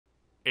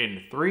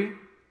In 3,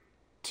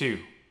 2,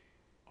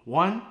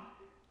 1.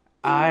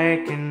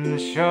 I can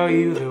show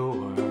you the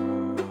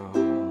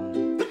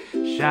world,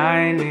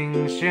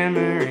 shining,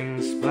 shimmering,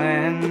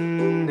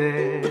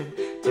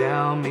 splendid.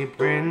 Tell me,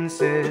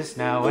 princess,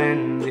 now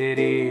when did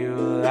you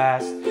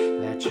last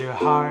let your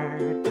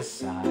heart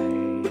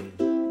decide?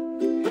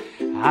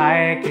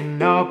 I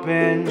can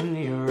open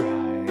your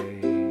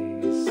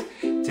eyes,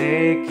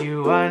 take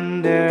you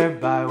under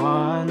by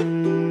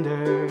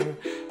wonder,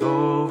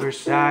 over,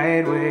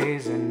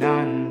 sideways, and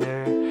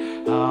under,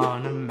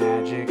 on a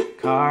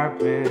magic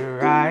carpet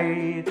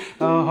ride.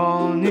 A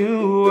whole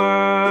new world,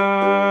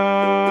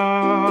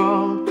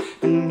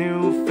 a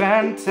new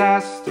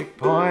fantastic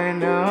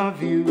point of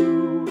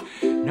view.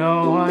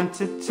 No one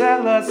to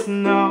tell us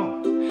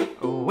no,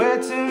 or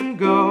where to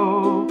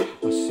go,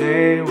 or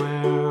say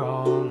we're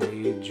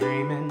only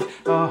dreaming.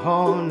 A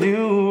whole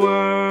new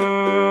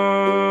world,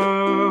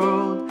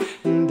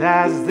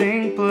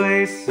 dazzling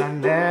place I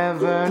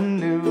never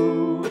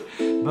knew.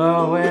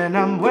 But when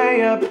I'm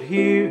way up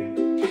here,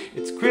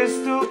 it's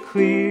crystal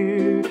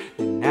clear that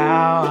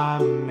now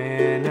I'm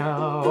in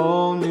a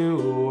whole new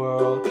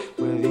world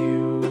with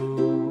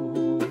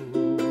you.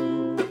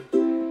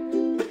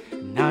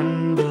 An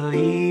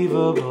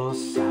unbelievable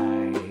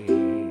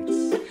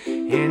sights,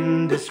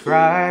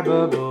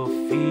 indescribable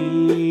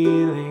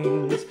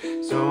feelings,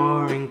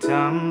 soaring,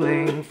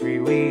 tumbling,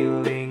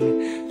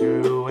 freewheeling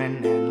through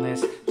an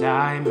endless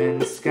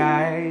diamond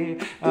sky.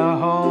 A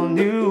whole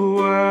new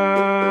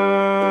world,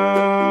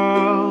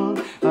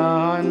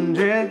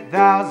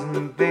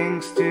 100,000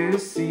 things to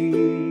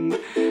see.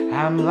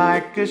 I'm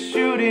like a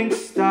shooting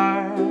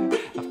star,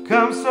 I've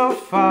come so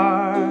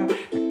far,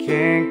 I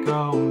can't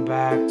go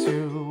back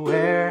to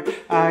where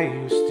I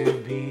used to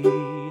be.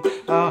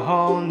 A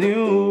whole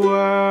new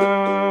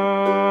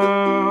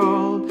world,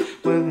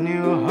 with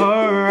new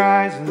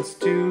horizons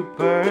to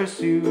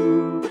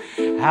pursue.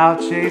 I'll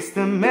chase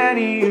them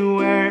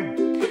anywhere,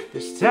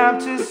 there's time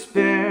to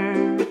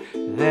spare.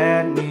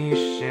 Let me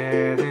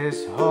share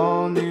this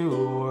whole new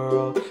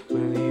world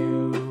with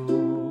you.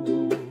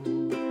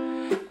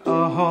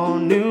 A whole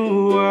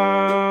new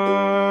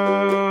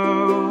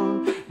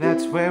world,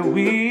 that's where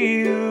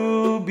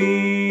we'll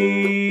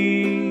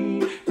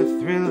be. A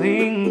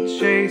thrilling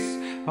chase,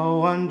 a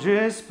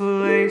wondrous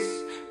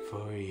place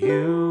for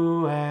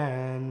you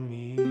and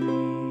me.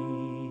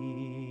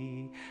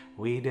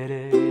 We did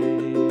it.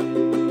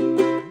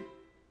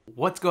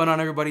 What's going on,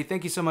 everybody?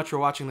 Thank you so much for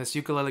watching this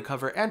ukulele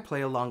cover and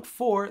play along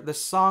for the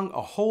song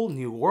A Whole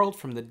New World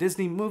from the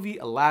Disney movie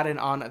Aladdin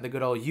on the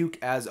good old uke.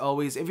 As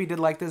always, if you did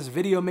like this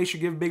video, make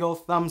sure you give a big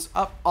old thumbs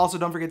up. Also,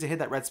 don't forget to hit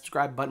that red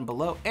subscribe button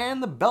below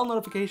and the bell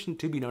notification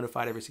to be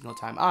notified every single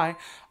time I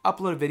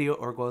upload a video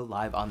or go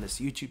live on this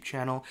YouTube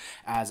channel.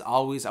 As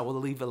always, I will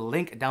leave a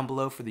link down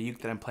below for the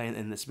uke that I'm playing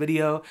in this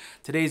video.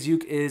 Today's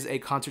uke is a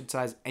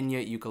concert-sized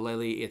Enya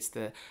ukulele. It's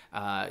the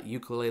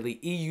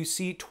ukulele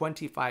EUC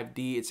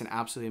 25D. It's an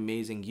absolutely amazing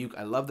uke.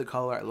 I love the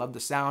color, I love the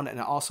sound, and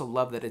I also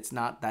love that it's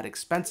not that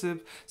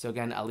expensive. So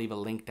again, I'll leave a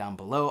link down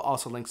below,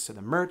 also links to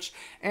the merch,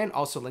 and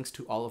also links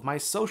to all of my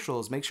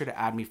socials. Make sure to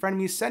add me, friend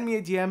me, send me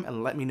a DM,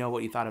 and let me know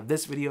what you thought of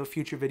this video,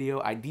 future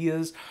video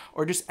ideas,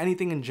 or just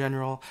anything in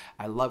general.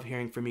 I love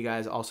hearing from you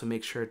guys. Also,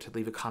 make sure to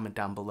leave a comment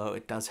down below.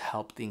 It does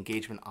help the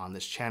engagement on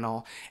this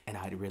channel, and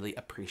I'd really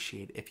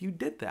appreciate if you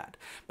did that.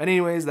 But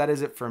anyways, that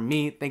is it for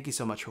me. Thank you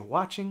so much for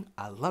watching.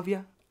 I love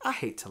ya. I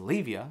hate to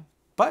leave ya,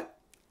 but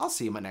I'll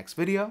see you in my next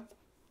video.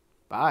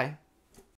 Bye.